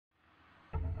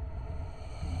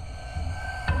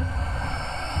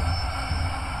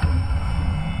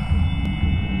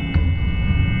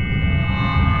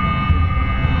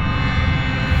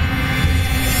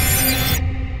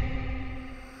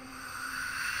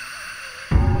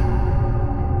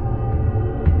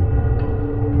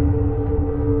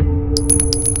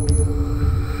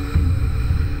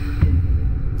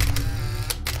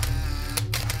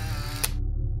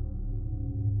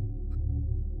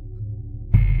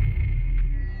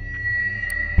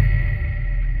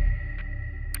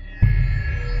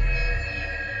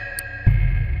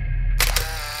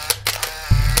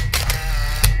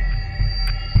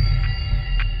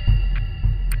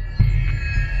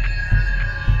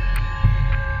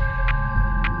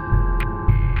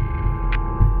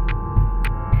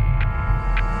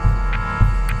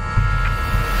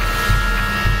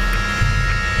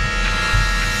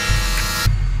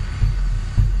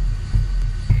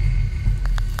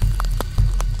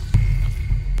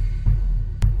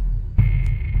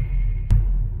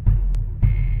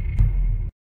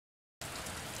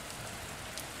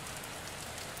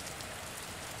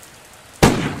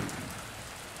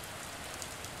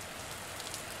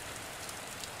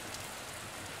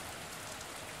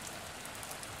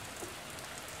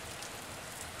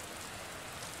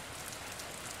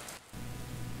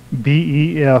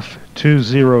BEF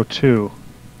 202.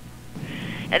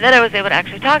 And then I was able to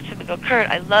actually talk to him and go, Kurt,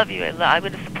 I love you. I'm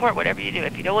going to support whatever you do.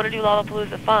 If you don't want to do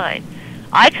Lollapalooza, fine.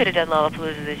 I could have done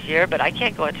Lollapalooza this year, but I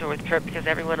can't go on tour with Kurt because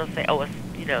everyone will say, oh,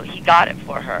 you know, he got it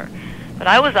for her. But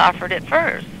I was offered it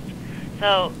first.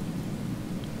 So,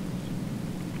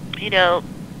 you know,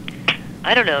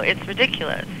 I don't know. It's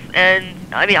ridiculous.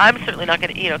 And, I mean, I'm certainly not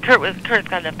going to, you know, Kurt's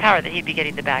got enough power that he'd be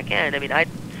getting the back end. I mean, I'd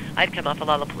come off a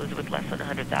Lollapalooza with less than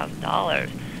 $100,000.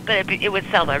 But it would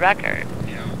sell my record.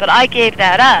 Yeah. But I gave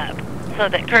that up so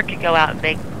that Kurt could go out and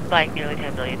make, like, nearly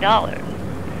 $10 million.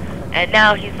 And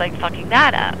now he's, like, fucking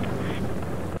that up.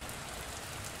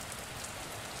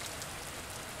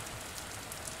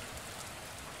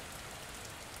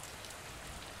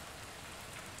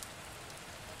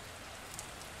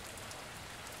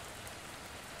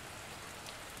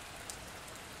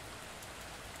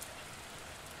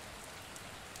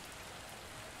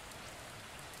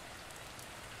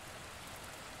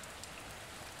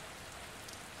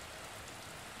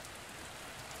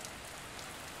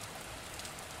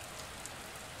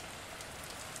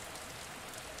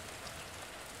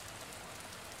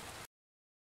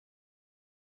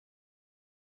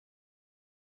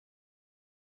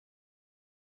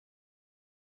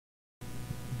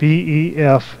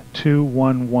 BEF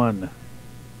 211.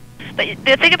 But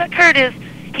the thing about Kurt is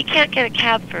he can't get a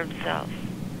cab for himself.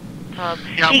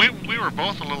 Yeah, we were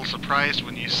both a little surprised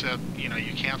when you said, you know,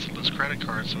 you canceled his credit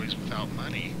card, so he's without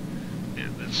money.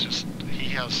 It's just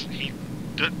he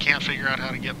can't figure out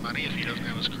how to get money if he doesn't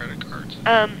have his credit cards.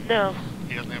 No.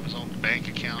 He doesn't have his own bank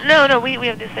account. No, we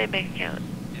have the same bank account.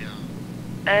 Yeah.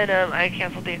 And I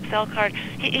canceled the Excel card.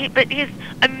 But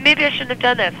maybe I shouldn't have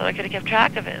done that, so I could have kept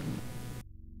track of him.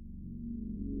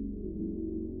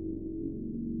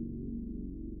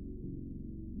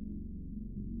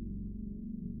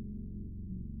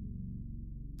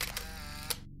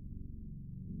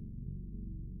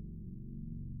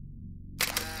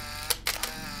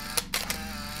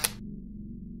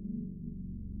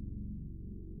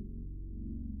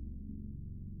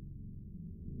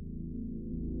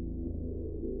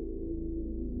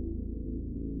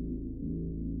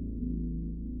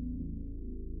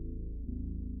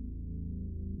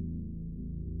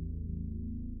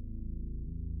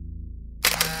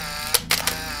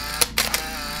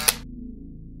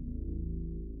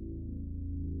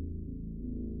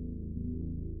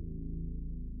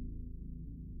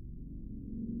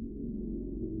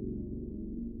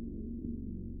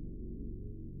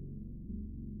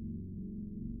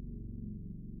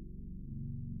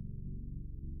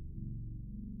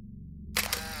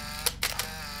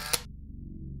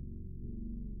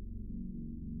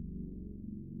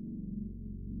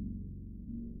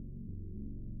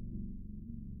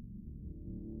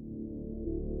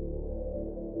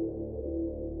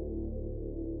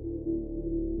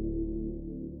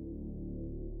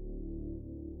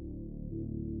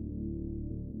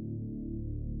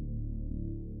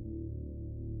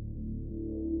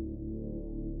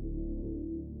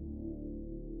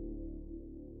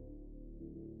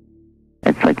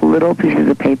 It's like little pieces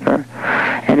of paper,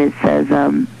 and it says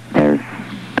there's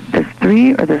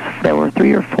three, or there were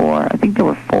three or four. I think there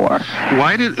were four.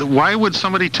 Why would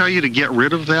somebody tell you to get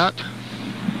rid of that?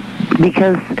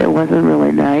 Because it wasn't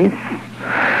really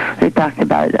nice. They talked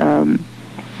about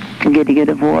getting a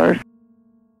divorce.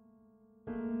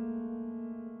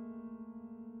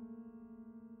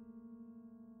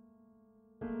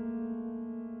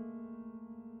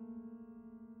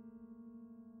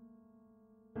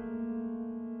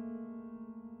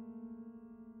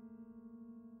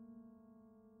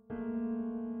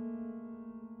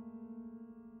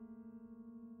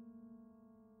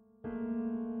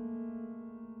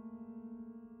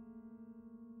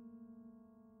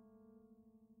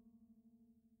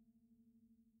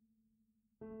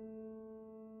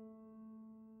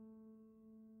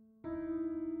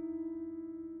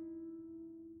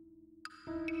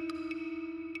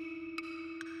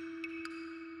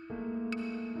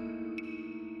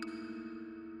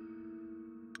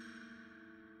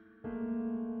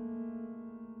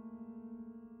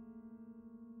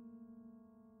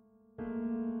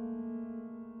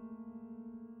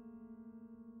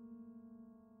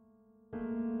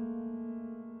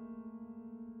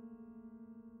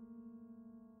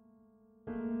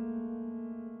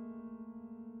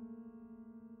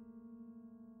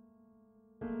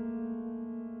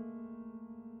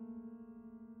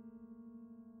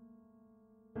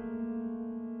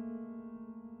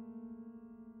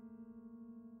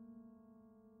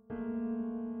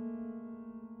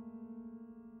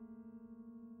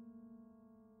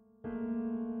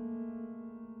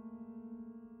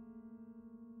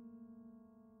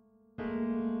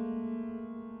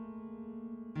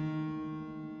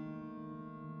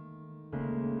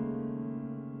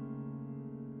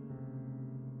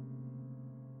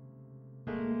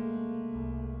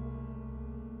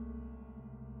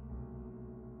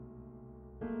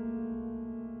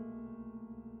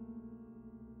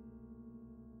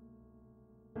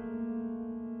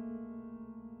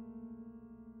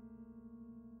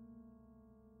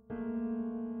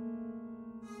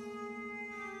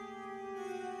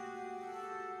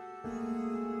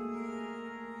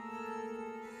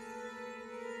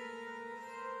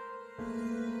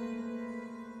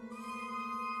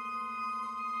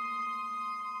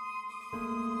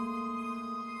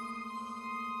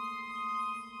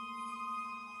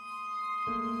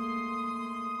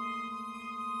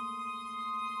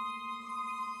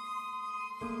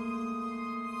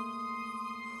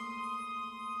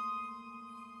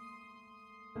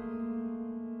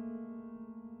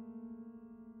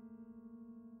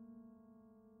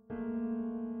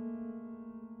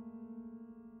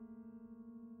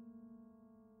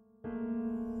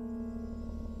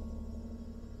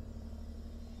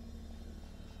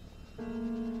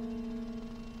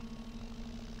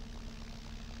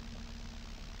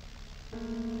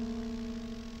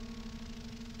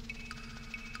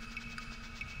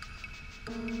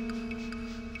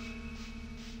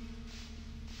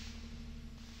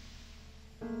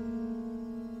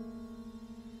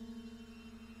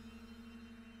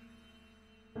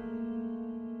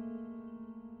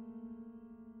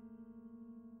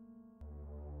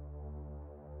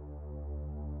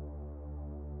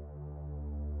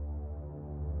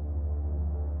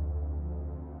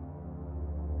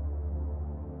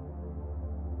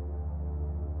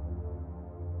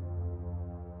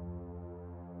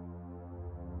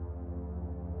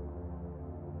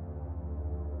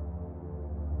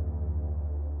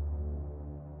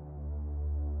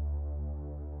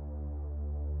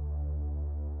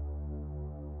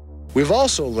 We've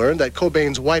also learned that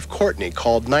Cobain's wife, Courtney,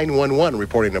 called 911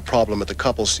 reporting a problem at the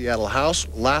couple's Seattle house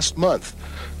last month.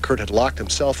 Kurt had locked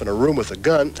himself in a room with a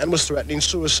gun and was threatening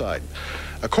suicide.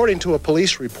 According to a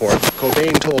police report,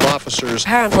 Cobain told officers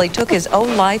apparently took his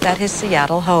own life at his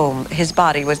Seattle home. His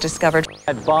body was discovered.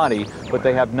 Body, but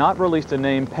they have not released a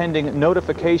name pending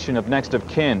notification of next of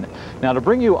kin. Now, to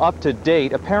bring you up to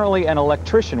date, apparently an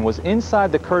electrician was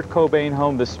inside the Kurt Cobain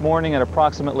home this morning at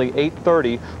approximately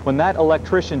 8:30 when that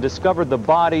electrician discovered the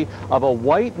body of a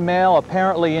white male,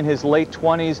 apparently in his late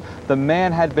 20s. The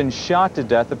man had been shot to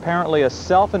death, apparently a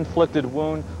self-inflicted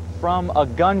wound from a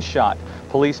gunshot.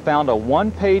 Police found a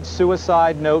one-page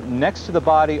suicide note next to the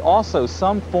body, also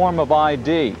some form of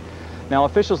ID. Now,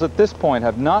 officials at this point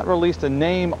have not released a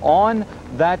name on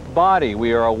that body.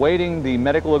 We are awaiting the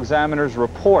medical examiner's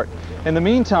report. In the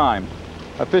meantime,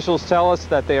 officials tell us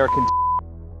that they are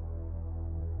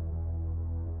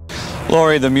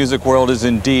Lori, the music world is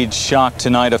indeed shocked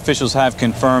tonight. Officials have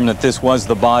confirmed that this was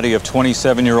the body of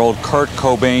 27-year-old Kurt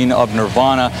Cobain of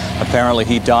Nirvana. Apparently,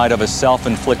 he died of a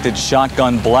self-inflicted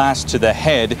shotgun blast to the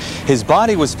head. His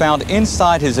body was found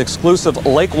inside his exclusive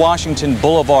Lake Washington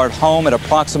Boulevard home at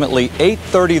approximately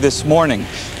 8:30 this morning.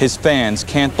 His fans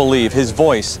can't believe his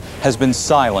voice has been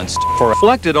silenced for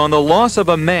reflected on the loss of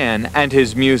a man and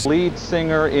his music. Lead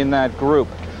singer in that group.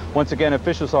 Once again,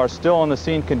 officials are still on the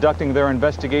scene conducting their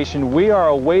investigation. We are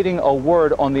awaiting a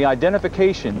word on the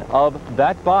identification of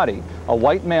that body, a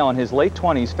white male in his late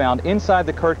 20s found inside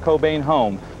the Kurt Cobain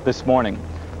home this morning.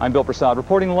 I'm Bill Prasad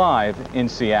reporting live in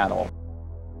Seattle.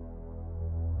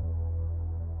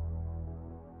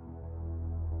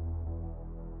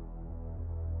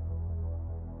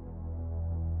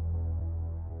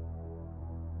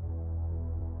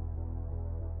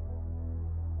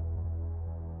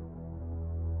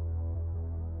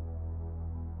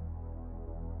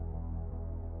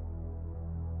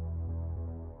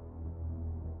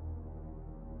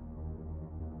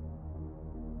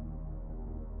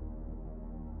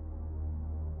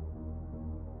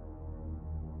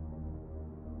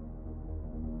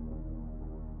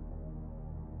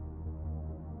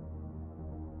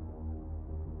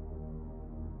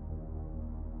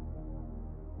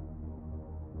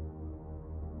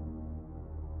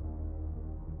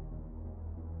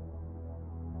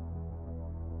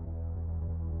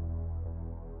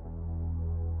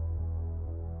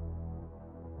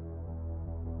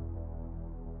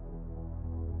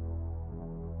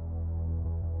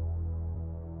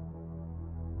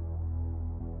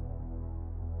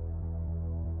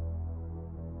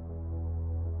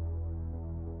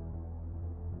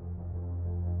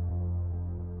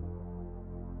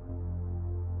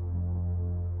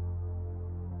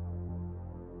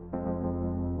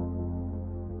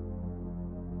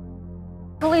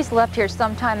 Police left here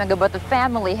some time ago, but the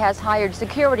family has hired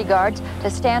security guards to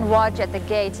stand watch at the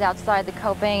gates outside the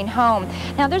Cobain home.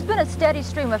 Now, there's been a steady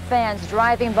stream of fans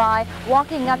driving by,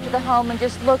 walking up to the home and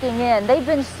just looking in. They've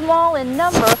been small in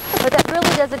number, but that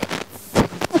really doesn't...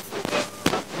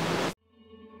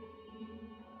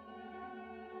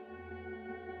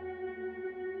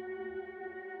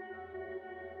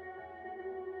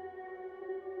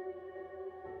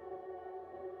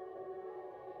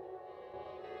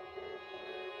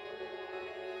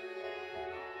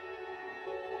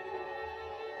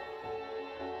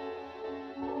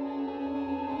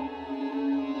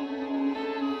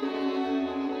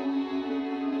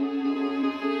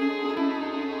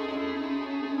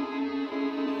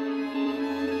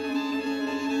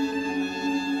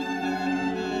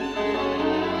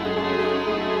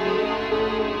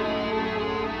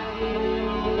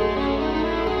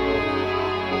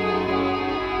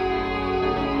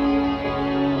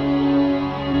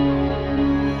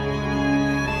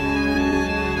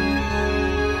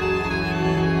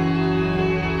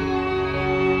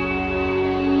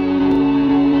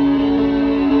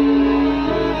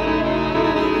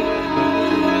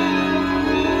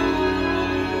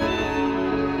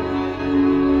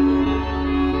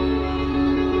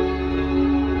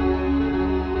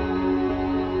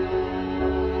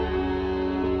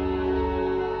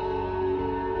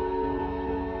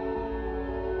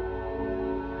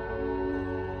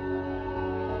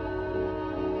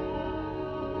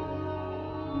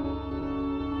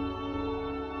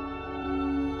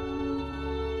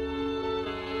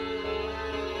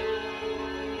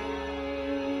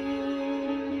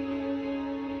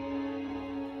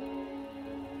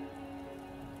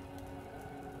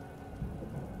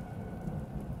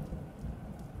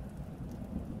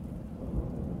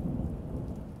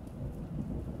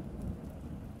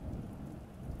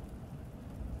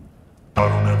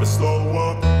 never slow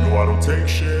up, no I don't take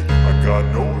shit. I got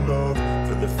no love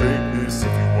for the fakeness.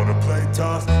 If you wanna play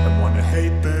tough and wanna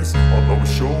hate this, I'll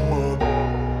always show up.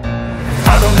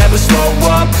 I don't ever slow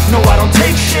up, no I don't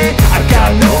take shit. I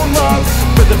got no love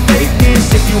for the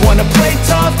fakeness. If you wanna play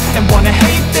tough and wanna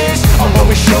hate this, I'll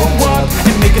always show up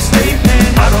and make a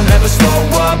statement.